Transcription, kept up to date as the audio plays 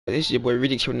This is your boy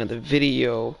Redix for another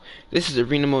video. This is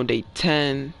Arena Mode Day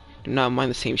 10. Do not mind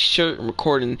the same shirt. I'm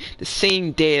recording the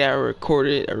same day that I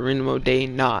recorded Arena Mode Day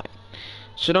 9.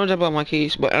 So don't jump out my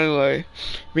case. But anyway,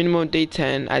 Arena Mode Day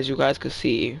 10, as you guys can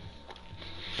see.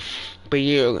 But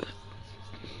yeah,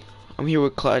 I'm here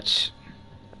with Clutch,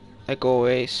 like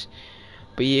always.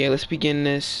 But yeah, let's begin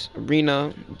this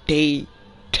Arena Day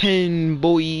 10,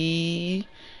 boy.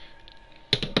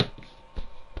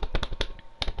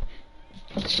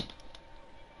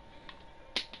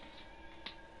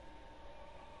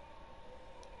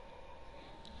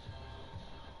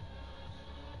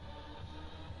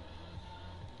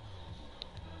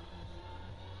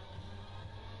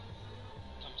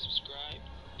 Subscribe.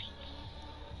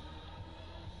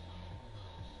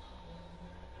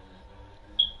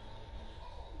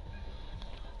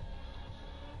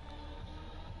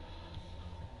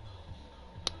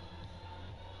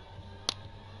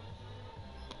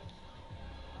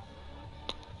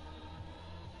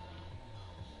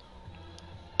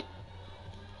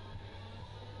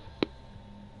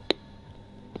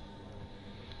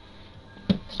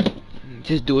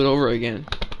 Just do it over again.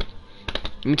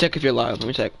 Let me check if you're live. Let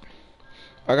me check.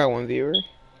 I got one viewer.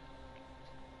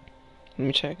 Let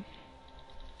me check.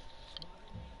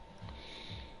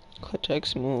 Clutch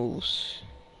X moves.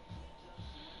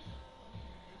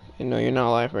 No, you're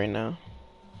not live right now.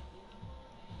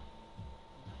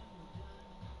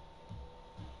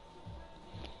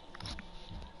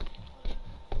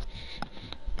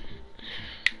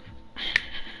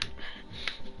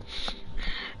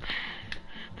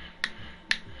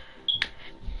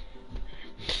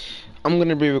 I'm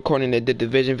gonna be recording the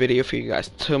Division video for you guys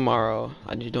tomorrow.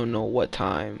 I just don't know what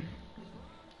time.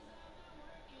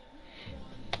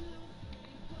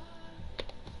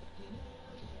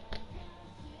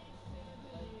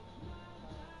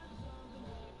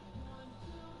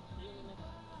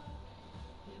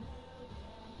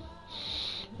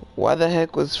 Why the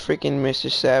heck was freaking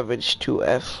Mr. Savage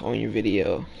 2F on your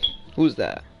video? Who's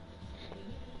that?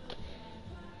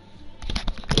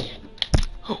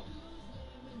 Oh,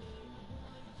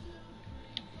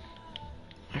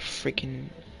 I freaking...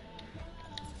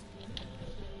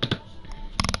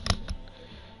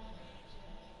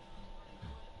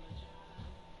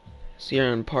 So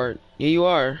you're in part... Yeah, you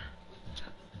are.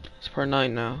 It's part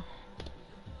 9 now.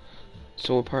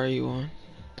 So what part are you on?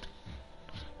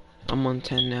 I'm on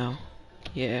 10 now.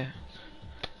 Yeah.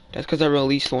 That's because I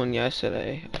released one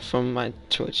yesterday from my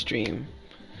Twitch stream.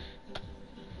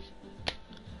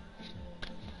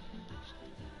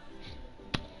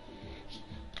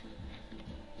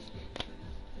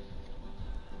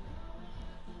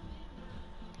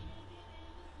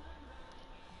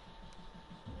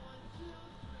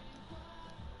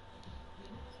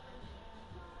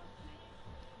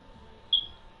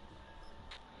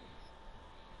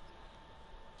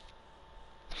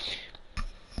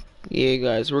 Yeah,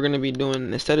 guys, we're gonna be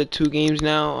doing, instead of 2 games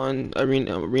now on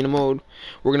arena mode,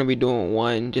 we're gonna be doing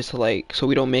 1, just to, like, so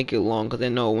we don't make it long. Cause I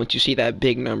know once you see that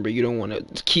big number, you don't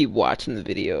want to keep watching the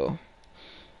video.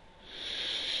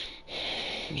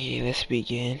 Yeah, let's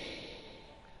begin.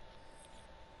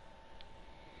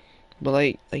 But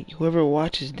like whoever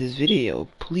watches this video,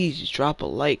 please just drop a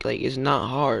like. Like, it's not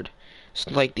hard. It's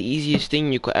like the easiest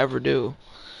thing you could ever do.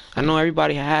 I know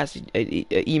everybody has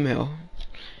a email.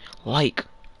 Like,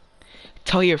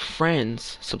 tell your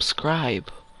friends, subscribe.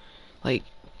 Like,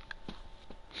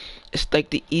 it's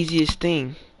like the easiest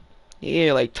thing.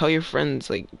 Yeah, like, tell your friends,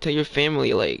 like, tell your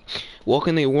family, like, walk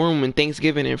in their room on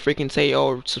Thanksgiving and freaking say,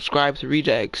 oh, subscribe to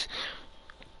Rejects.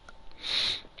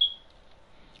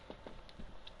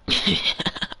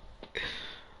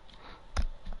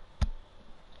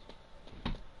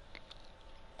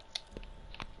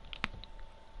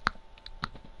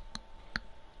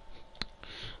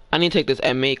 I need to take this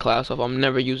MA class off. I'm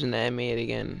never using the MA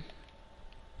again.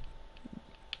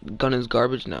 Gun is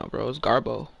garbage now, bro. It's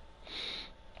garbo.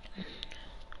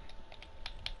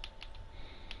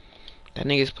 That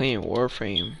nigga's playing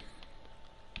Warframe.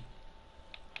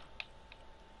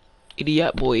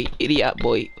 Idiot boy, idiot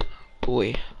boy,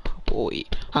 boy, boy,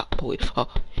 hot boy.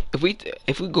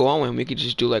 If we go on with him, we could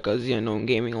just do like a Xenon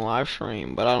Gaming live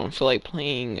stream. But I don't feel like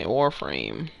playing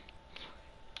Warframe.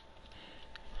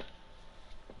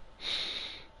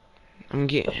 I'm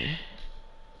getting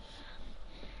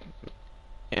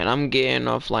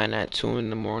offline at 2 in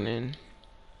the morning.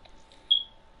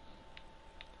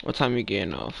 What time you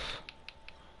getting off?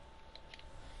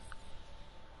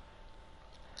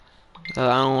 I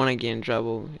don't want to get in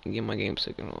trouble and get my game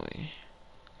taken away.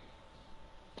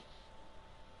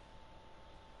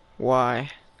 Why?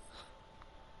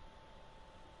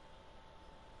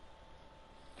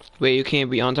 Wait, you can't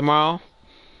be on tomorrow?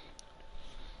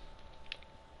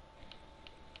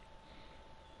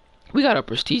 We got a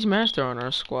prestige master on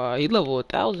our squad. He level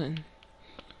 1,000.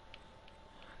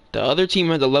 The other team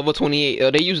has a level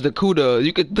 28. They use the Kuda.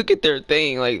 You could look at their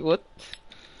thing. Like, what?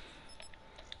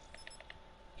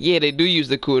 Yeah, they do use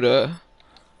the Kuda.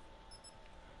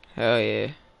 Hell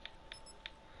yeah.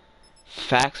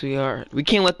 Facts we are. We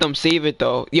can't let them save it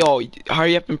though. Yo,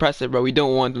 hurry up and press it, bro. We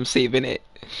don't want them saving it.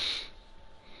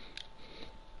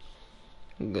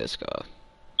 Let's go.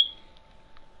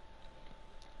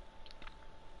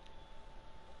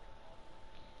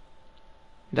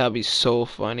 That'd be so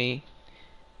funny.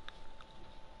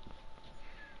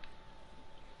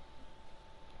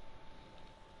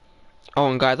 Oh,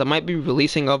 and guys, I might be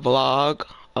releasing a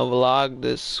vlog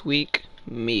this week.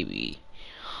 Maybe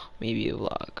a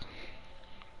vlog.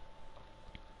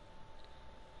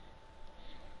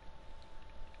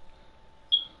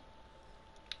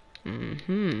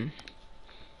 Mm-hmm.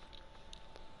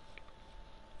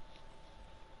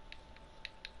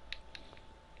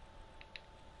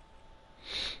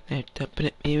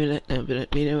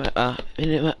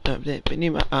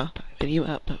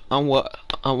 On what?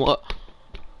 On what?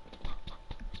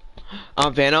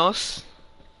 On Vanos?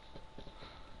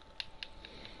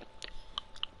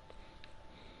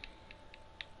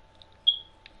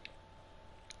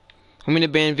 Want me to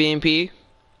ban VMP?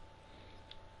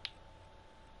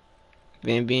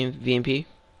 VMP?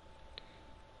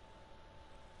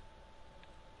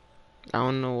 I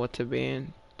don't know what to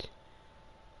ban.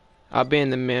 I'll ban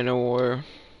the Man of War.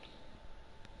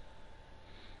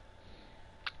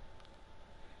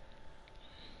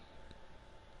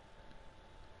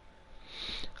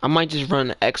 I might just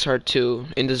run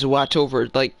XR2 and just watch over,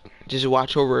 like, just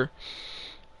watch over.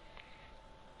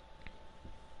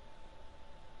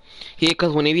 Yeah,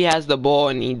 cause when he has the ball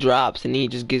and he drops and he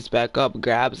just gets back up,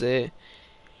 grabs it.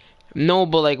 No,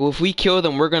 but like if we kill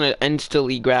them, we're gonna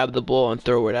instantly grab the ball and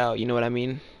throw it out. You know what I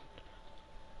mean?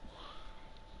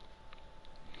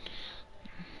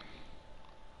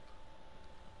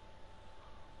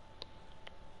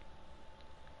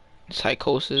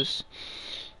 Psychosis.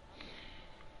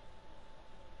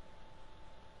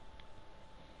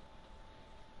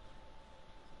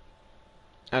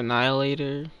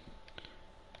 Annihilator.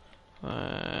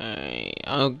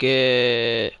 I'll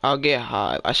get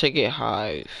Hive. I should get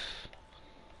Hive.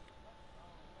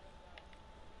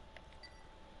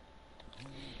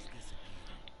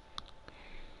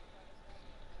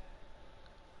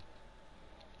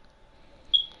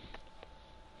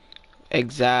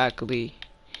 Exactly.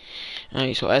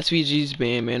 Alright, so SVG's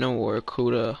ban, Man of War,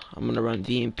 Kuda. I'm gonna run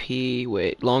VMP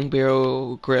with long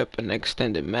barrel grip and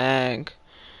extended mag.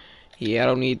 Yeah, I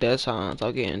don't need that silence.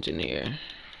 I'll get engineer.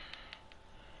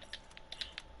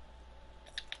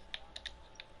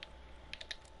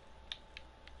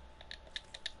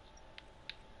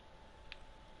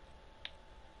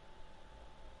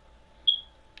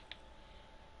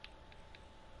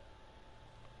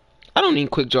 I don't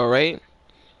need quick draw, right?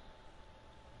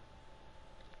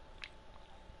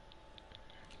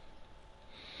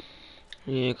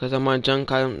 Yeah, cause I'm on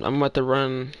junk. I'm about to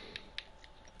run.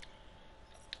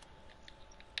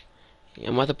 Yeah,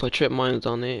 I'm about to put trip mines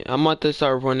on it. I'm about to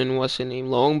start running what's the name?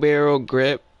 Long barrel,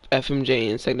 grip,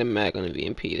 FMJ, and second mag on the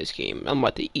VMP this game. I'm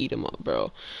about to eat him up,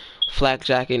 bro.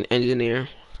 Flakjack and engineer.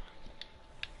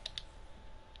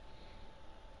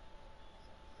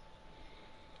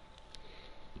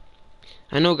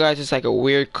 I know, guys, it's like a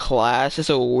weird class. It's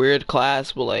a weird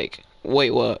class, but like,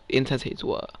 wait, what? Intense hates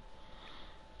what?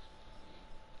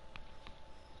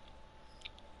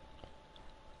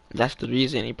 That's the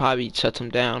reason he probably shuts him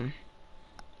down.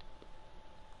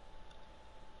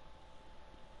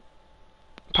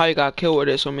 Probably got killed with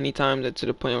it so many times that to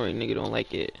the point where a nigga don't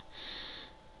like it.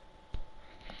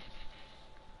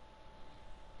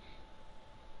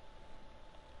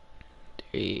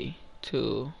 Three,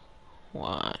 two,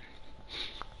 one.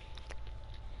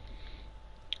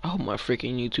 I hope my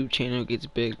freaking YouTube channel gets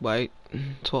big by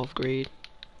 12th grade.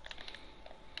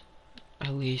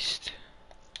 At least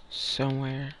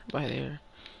somewhere by there.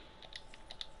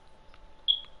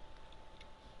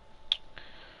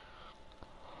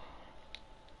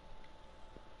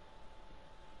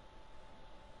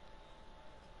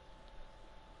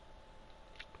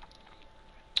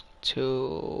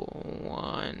 Two,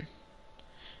 one.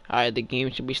 Alright, the game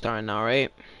should be starting now,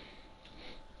 right?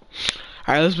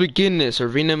 Alright, let's begin this.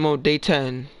 Arena mode day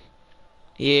 10.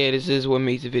 Yeah, this is what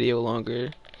makes the video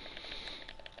longer.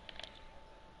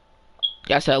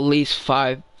 That's at least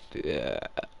 5.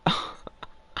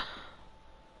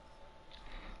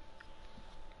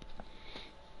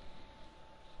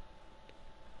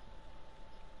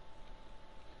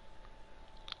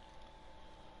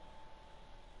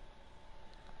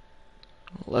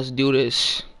 Let's do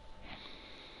this.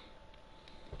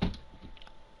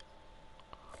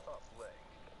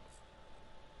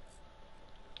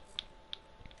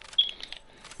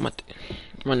 I'm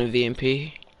running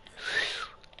VMP.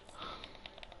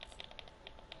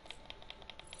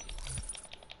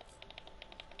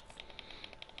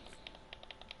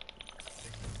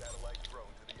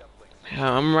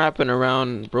 Yeah, I'm wrapping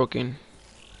around broken.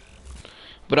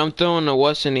 But I'm throwing a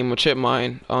what's the name, a chip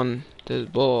mine on this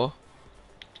ball.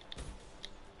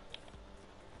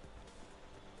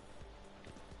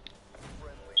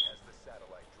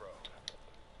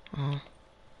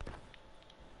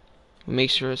 Make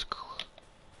sure it's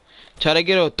try to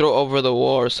get a throw over the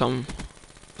wall or something.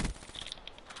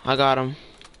 I got him.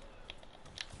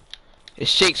 It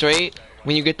shakes, right?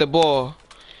 When you get the ball.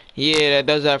 Yeah, that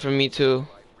does that for me too.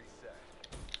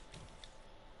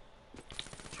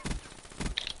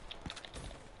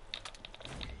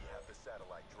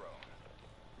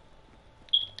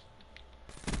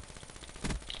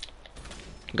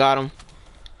 Got him.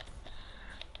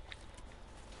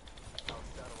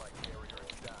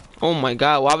 Oh my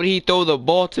god, why would he throw the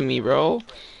ball to me, bro?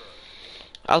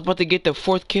 I was about to get the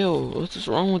 4th kill. What's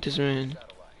wrong with this man?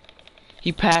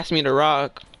 He passed me the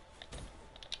rock.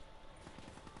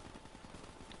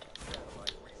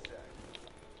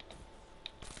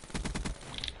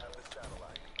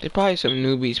 There's probably some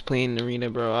newbies playing the arena,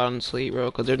 bro, honestly,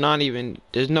 bro, because there's not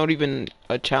even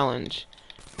a challenge.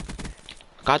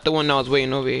 Got the one that was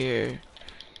waiting over here.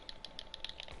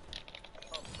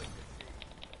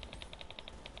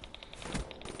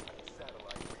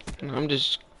 I'm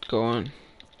just going.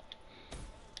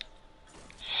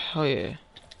 Hell yeah.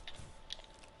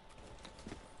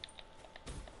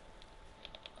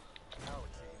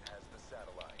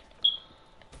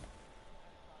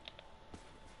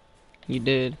 You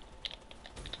did.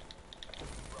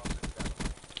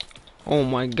 Oh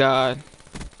my god.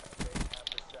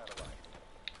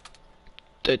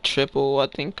 The triple, I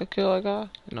think, a kill I got?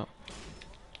 No.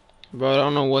 Bro, I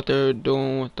don't know what they're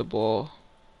doing with the ball.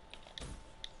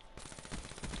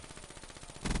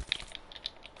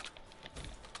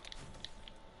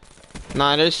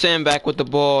 Nah, they're sitting back with the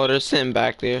ball. They're sitting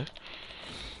back there.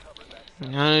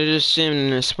 Nah, they're just sitting in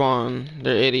the spawn.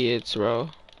 They're idiots, bro.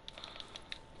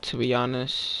 To be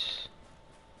honest.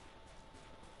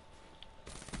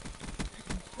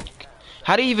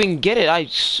 How do you even get it? I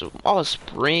was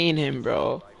spraying him,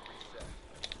 bro.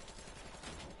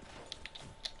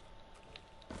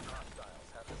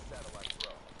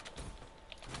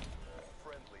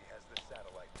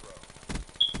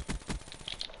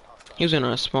 He was in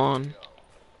our spawn.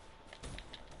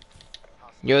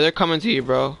 Yo, they're coming to you,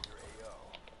 bro.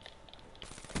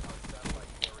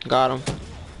 Got him.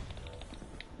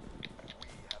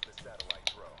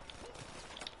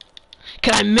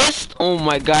 Can I miss? Oh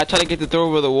my god, try to get the throw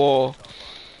over the wall.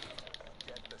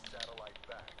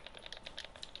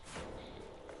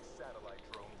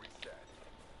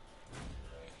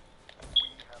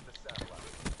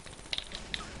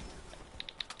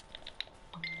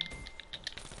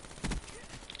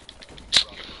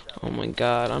 Oh my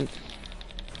god, I'm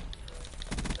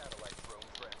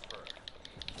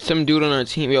some dude on our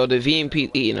team. Yo, the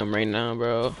VMP eating him right now,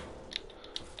 bro.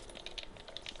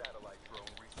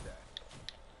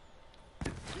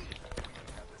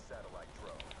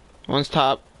 One's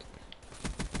top.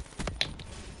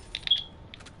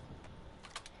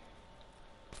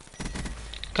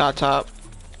 Got top.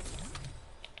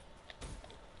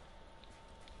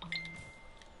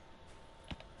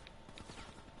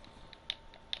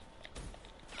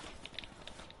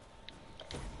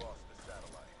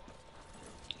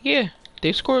 Yeah,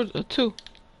 they scored a 2.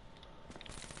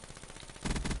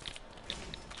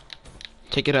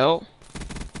 Take it out.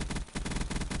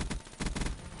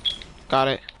 Got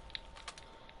it.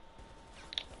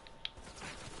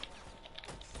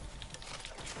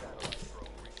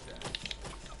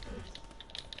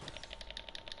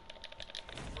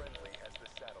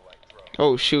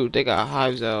 Oh shoot, they got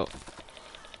hives out.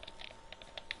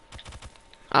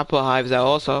 I put hives out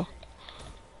also.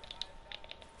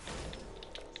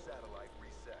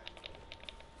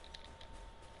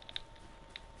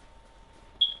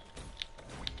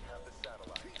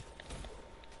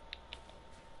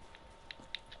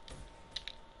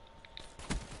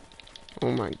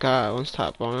 Oh my god, one's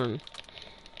top barn.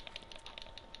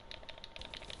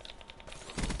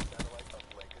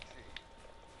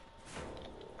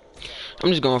 I'm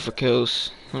just going for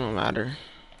kills. It don't matter.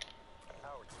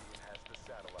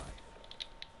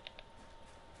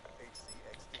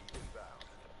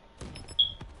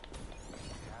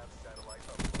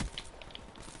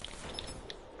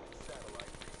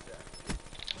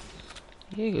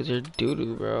 Niggas are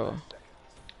doo-doo, bro.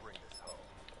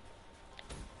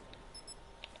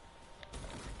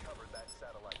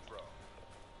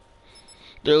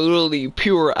 They're literally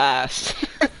pure ass.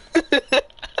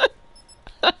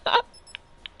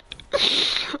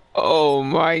 Oh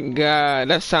my god,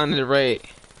 that sounded right.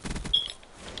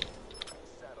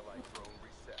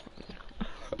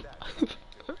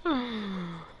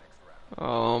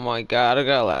 Oh my god, I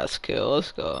got last kill.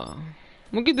 Let's go.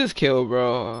 Look at this kill,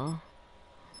 bro.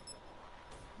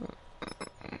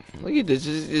 Look at this.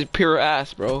 This is pure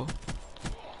ass, bro.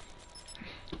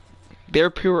 They're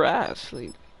pure ass.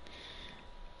 Like,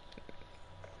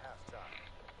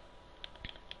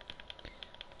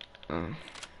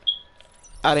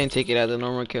 I didn't take it as a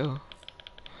normal kill.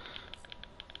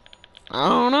 I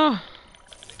don't know.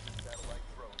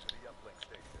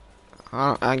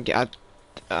 I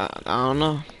don't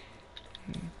know.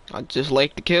 I just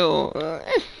like the kill.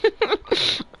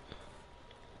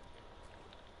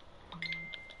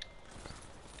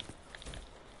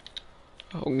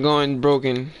 I'm going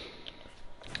broken.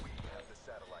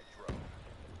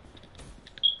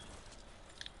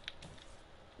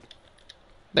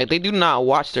 Like, they do not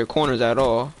watch their corners at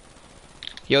all.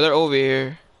 Yo, they're over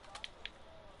here.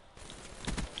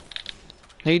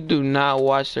 They do not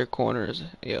watch their corners.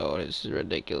 Yo, this is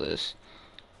ridiculous.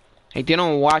 Like, they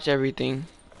don't watch everything.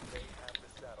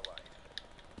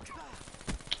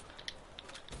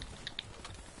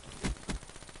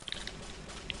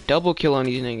 Double kill on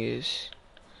these niggas.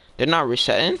 They're not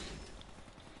resetting?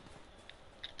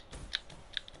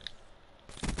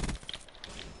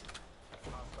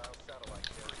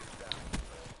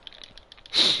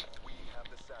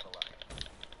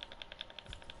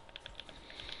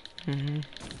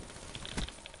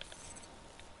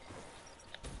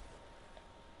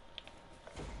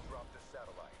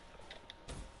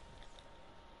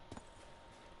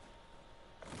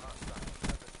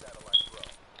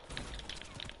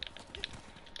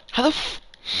 How the f-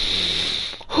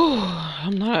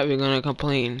 I'm not even gonna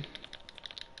complain.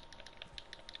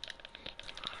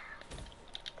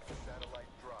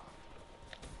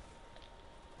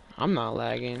 I'm not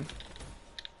lagging.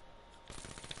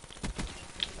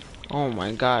 Oh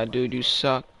my god, dude, you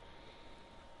suck.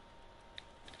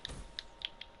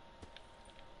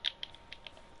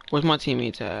 Where's my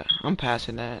teammates at? I'm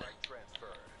passing that.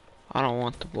 I don't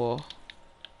want the ball.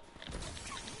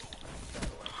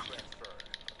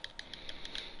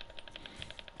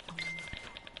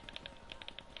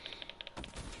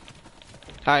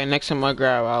 Alright, next time I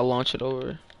grab, I'll launch it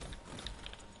over.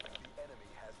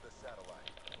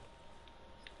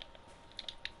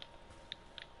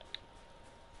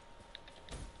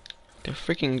 They're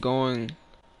freaking going.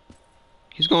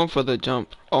 He's going for the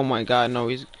jump. Oh my god, no,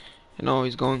 he's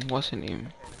going. What's his name?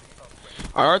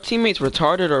 Are our teammates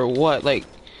retarded or what? Like,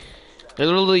 they're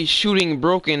literally shooting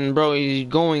broken, bro. He's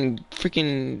going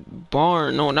freaking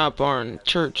barn. No, not barn.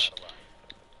 Church.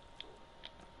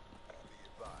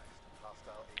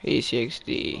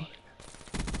 ACXD.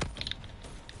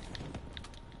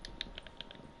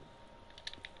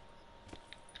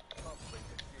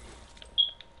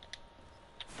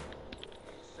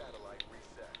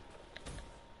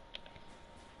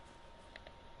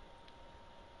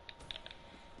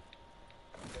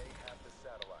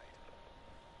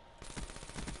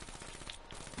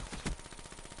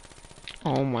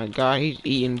 Oh my god, he's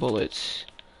eating bullets.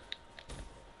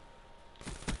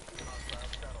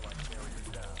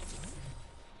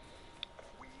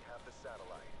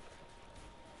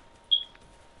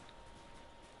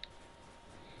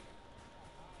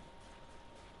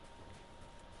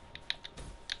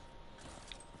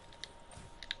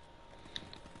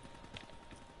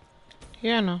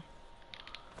 Yeah, I know.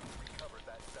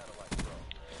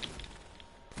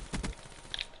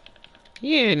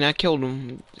 Yeah, and I killed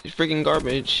him. It's freaking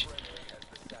garbage.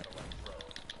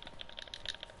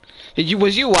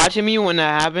 Was you watching me when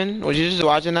that happened? Was you just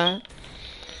watching that?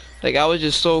 Like, I was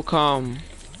just so calm.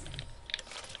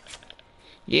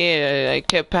 Yeah, I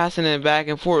kept passing it back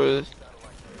and forth.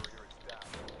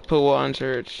 Put what on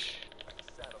church?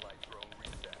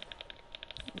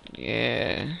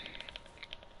 Yeah.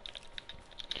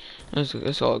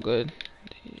 It's all good.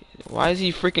 Why is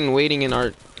he freaking waiting in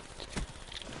our...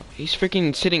 He's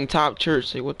freaking sitting top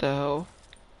church. Like, what the hell?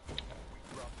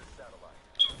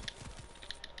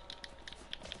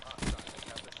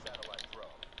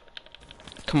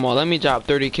 Come on, let me drop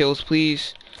 30 kills,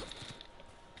 please.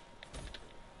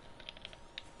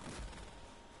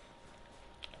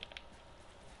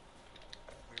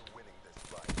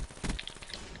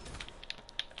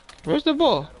 Where's the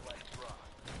ball?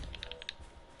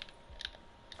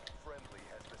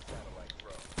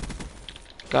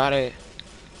 Got it.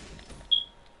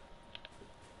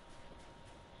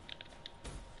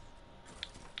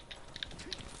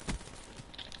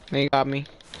 They got me.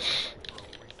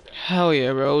 Hell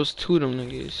yeah, bro. It was two of them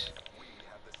niggas.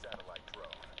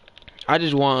 I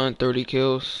just want 30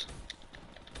 kills.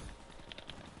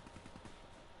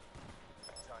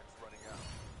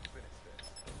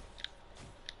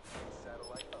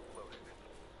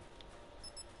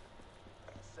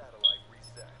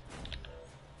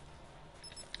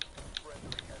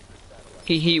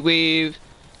 He heat wave.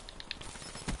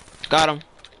 Got him.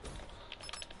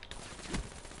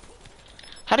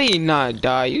 How did he not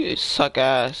die? You suck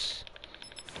ass.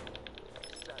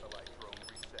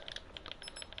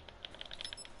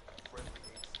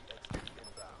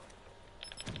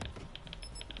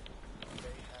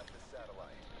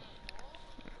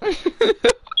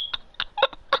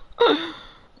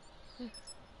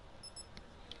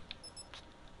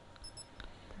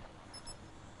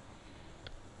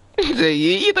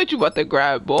 You thought you about to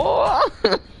grab ball?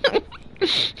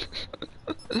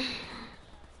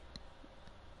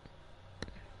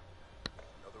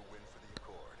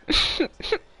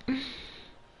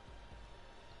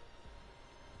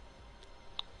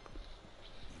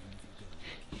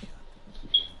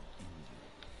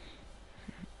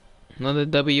 Another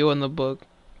W in the book.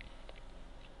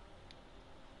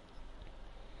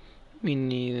 Me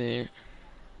neither.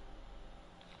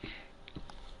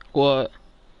 What?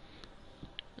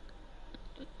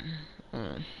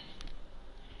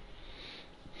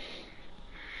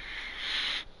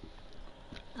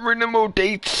 Renamo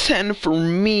day 10 for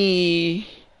me.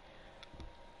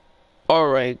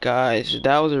 Alright guys,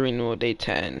 that was Arena Mode Day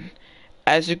 10.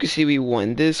 As you can see, we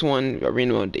won this one,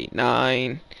 Arena Mode Day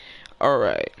 9.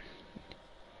 Alright.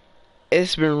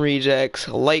 It's been Rejects.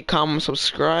 Like, comment,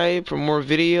 subscribe for more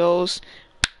videos.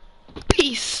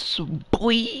 Peace,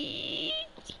 boy.